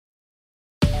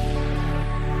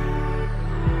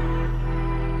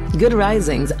Good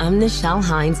risings. I'm Nichelle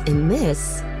Hines, and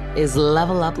this is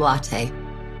Level Up Latte.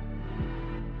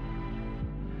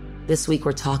 This week,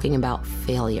 we're talking about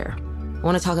failure. I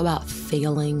want to talk about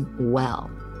failing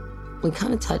well. We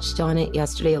kind of touched on it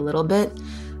yesterday a little bit,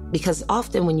 because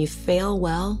often when you fail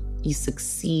well, you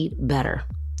succeed better.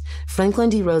 Franklin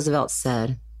D. Roosevelt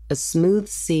said, "A smooth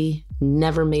sea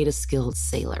never made a skilled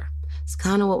sailor." It's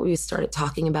kind of what we started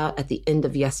talking about at the end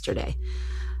of yesterday.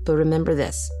 But remember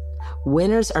this.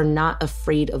 Winners are not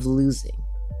afraid of losing,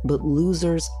 but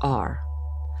losers are.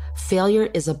 Failure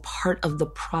is a part of the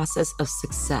process of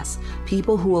success.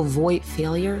 People who avoid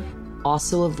failure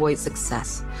also avoid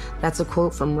success. That's a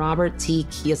quote from Robert T.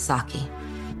 Kiyosaki.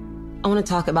 I want to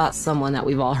talk about someone that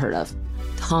we've all heard of,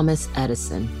 Thomas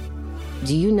Edison.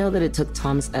 Do you know that it took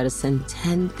Thomas Edison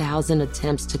 10,000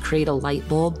 attempts to create a light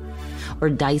bulb? Or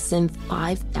Dyson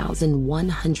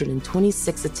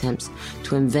 5,126 attempts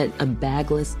to invent a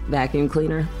bagless vacuum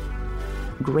cleaner?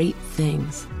 Great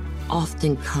things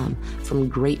often come from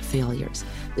great failures.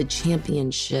 The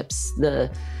championships,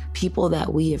 the people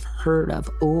that we have heard of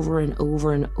over and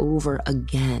over and over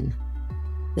again,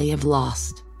 they have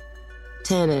lost.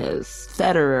 Tennis,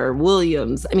 Federer,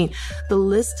 Williams. I mean, the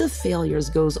list of failures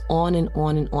goes on and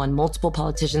on and on. Multiple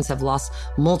politicians have lost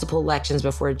multiple elections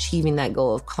before achieving that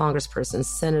goal of congressperson,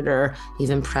 senator,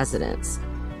 even presidents.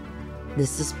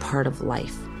 This is part of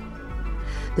life.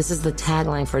 This is the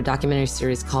tagline for a documentary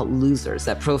series called Losers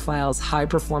that profiles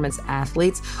high-performance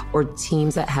athletes or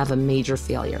teams that have a major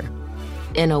failure.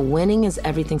 In a winning is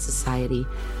everything society,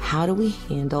 how do we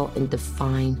handle and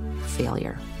define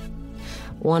failure?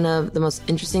 One of the most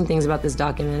interesting things about this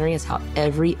documentary is how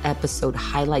every episode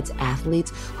highlights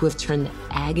athletes who have turned the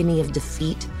agony of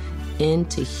defeat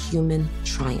into human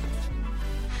triumph.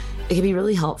 It can be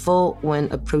really helpful when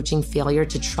approaching failure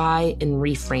to try and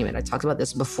reframe it. I talked about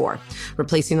this before,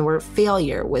 replacing the word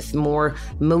failure with more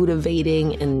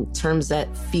motivating and terms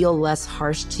that feel less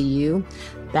harsh to you.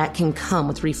 That can come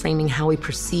with reframing how we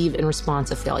perceive and respond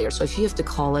to failure. So if you have to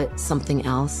call it something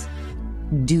else,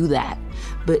 do that.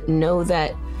 But know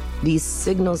that these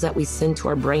signals that we send to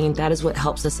our brain, that is what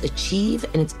helps us achieve.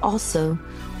 And it's also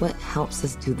what helps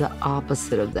us do the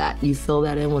opposite of that. You fill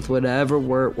that in with whatever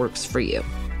word works for you.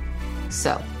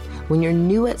 So when you're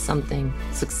new at something,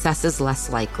 success is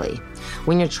less likely.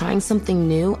 When you're trying something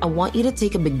new, I want you to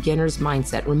take a beginner's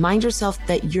mindset. Remind yourself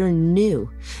that you're new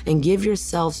and give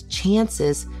yourselves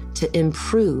chances to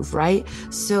improve, right?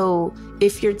 So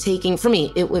if you're taking, for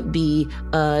me, it would be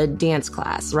a dance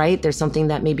class, right? There's something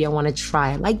that maybe I want to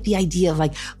try. I like the idea of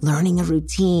like learning a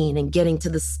routine and getting to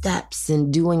the steps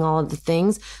and doing all of the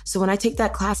things. So when I take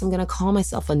that class, I'm going to call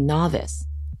myself a novice.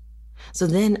 So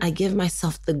then I give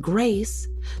myself the grace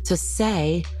to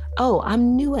say, oh,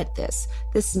 I'm new at this.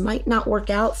 This might not work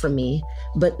out for me,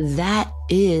 but that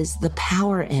is the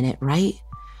power in it, right?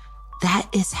 That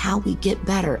is how we get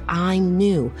better. I'm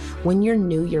new. When you're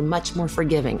new, you're much more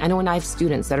forgiving. I know when I have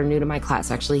students that are new to my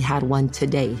class, I actually had one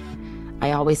today.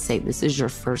 I always say, this is your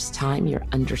first time, you're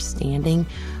understanding.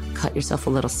 Cut yourself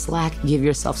a little slack, give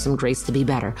yourself some grace to be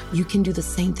better. You can do the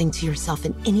same thing to yourself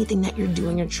in anything that you're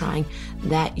doing or trying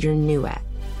that you're new at.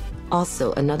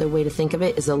 Also, another way to think of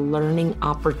it is a learning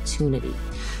opportunity.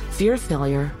 Fear of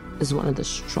failure is one of the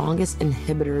strongest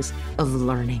inhibitors of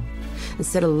learning.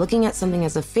 Instead of looking at something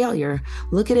as a failure,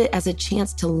 look at it as a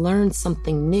chance to learn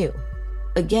something new.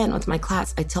 Again, with my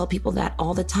class, I tell people that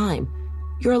all the time.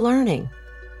 You're learning.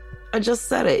 I just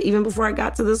said it even before I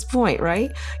got to this point,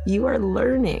 right? You are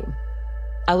learning.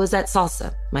 I was at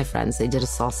salsa, my friends. They did a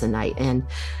salsa night, and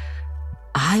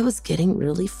I was getting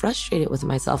really frustrated with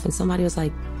myself. And somebody was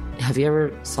like, have you ever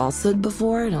salsa'd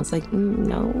before? And I was like,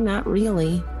 no, not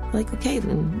really. Like, okay,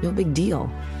 then no big deal.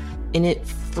 And it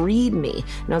freed me.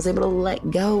 And I was able to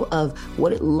let go of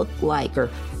what it looked like or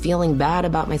feeling bad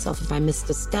about myself if I missed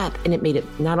a step. And it made it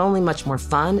not only much more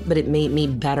fun, but it made me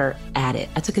better at it.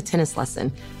 I took a tennis lesson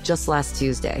just last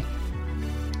Tuesday.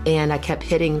 And I kept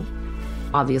hitting,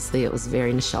 obviously it was a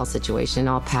very Nichelle situation,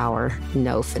 all power,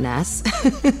 no finesse.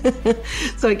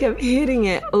 So I kept hitting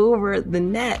it over the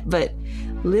net. But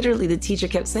literally the teacher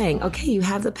kept saying, okay, you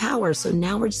have the power. So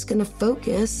now we're just going to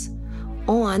focus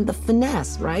on the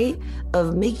finesse, right?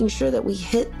 Of making sure that we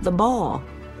hit the ball.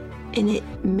 And it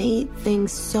made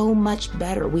things so much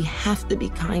better. We have to be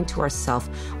kind to ourselves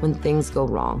when things go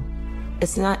wrong.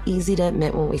 It's not easy to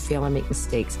admit when we fail and make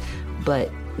mistakes, But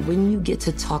when you get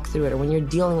to talk through it, or when you're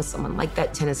dealing with someone like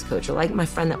that tennis coach, or like my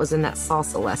friend that was in that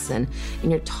salsa lesson, and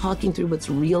you're talking through what's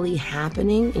really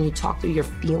happening, and you talk through your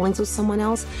feelings with someone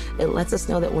else, it lets us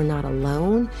know that we're not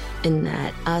alone, and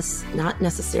that us not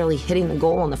necessarily hitting the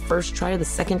goal on the first try or the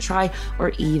second try, or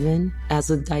even, as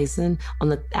with Dyson, on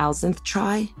the 1,000th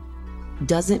try,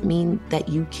 doesn't mean that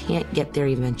you can't get there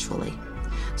eventually.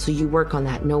 So you work on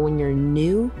that. Know when you're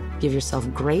new, give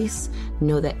yourself grace,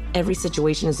 know that every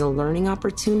situation is a learning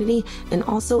opportunity, and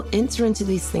also enter into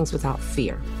these things without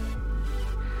fear.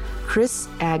 Chris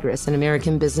Agris, an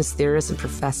American business theorist and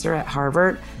professor at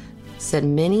Harvard, said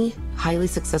many highly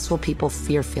successful people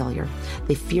fear failure.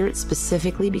 They fear it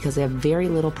specifically because they have very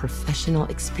little professional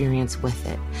experience with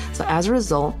it. So as a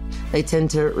result, they tend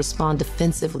to respond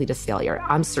defensively to failure.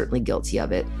 I'm certainly guilty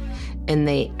of it. And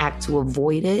they act to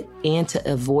avoid it and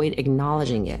to avoid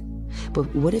acknowledging it.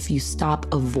 But what if you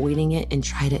stop avoiding it and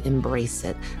try to embrace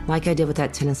it? Like I did with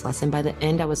that tennis lesson. By the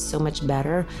end, I was so much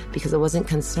better because I wasn't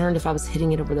concerned if I was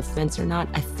hitting it over the fence or not.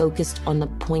 I focused on the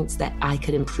points that I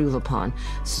could improve upon.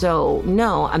 So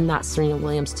no, I'm not Serena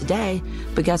Williams today,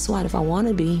 but guess what? If I want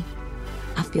to be,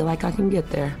 I feel like I can get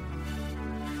there.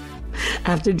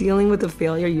 After dealing with a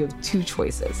failure, you have two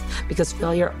choices, because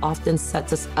failure often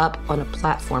sets us up on a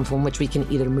platform from which we can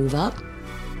either move up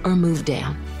or move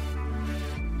down.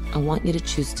 I want you to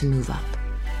choose to move up.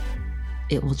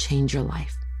 It will change your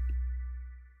life.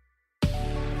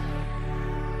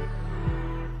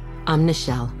 I'm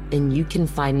Nichelle, and you can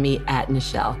find me at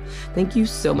Nichelle. Thank you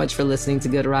so much for listening to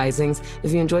Good Risings.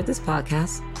 If you enjoyed this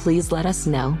podcast, please let us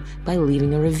know by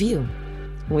leaving a review.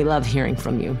 We love hearing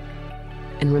from you.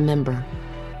 And remember,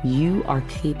 you are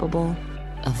capable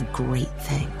of great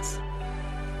things.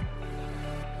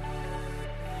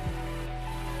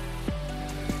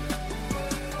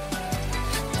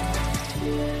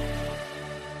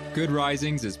 Good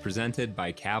Risings is presented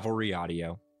by Cavalry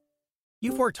Audio.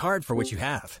 You've worked hard for what you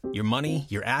have. Your money,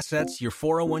 your assets, your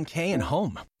 401k, and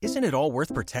home. Isn't it all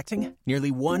worth protecting? Nearly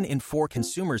 1 in 4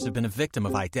 consumers have been a victim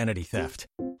of identity theft.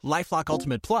 LifeLock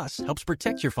Ultimate Plus helps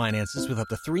protect your finances with up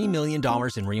to $3 million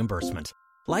in reimbursement.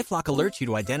 LifeLock alerts you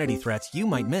to identity threats you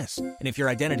might miss. And if your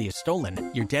identity is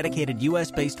stolen, your dedicated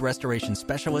U.S.-based restoration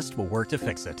specialist will work to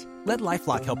fix it. Let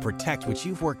LifeLock help protect what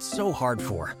you've worked so hard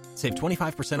for. Save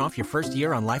 25% off your first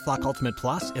year on LifeLock Ultimate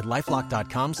Plus at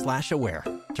LifeLock.com/aware.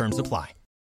 Terms apply.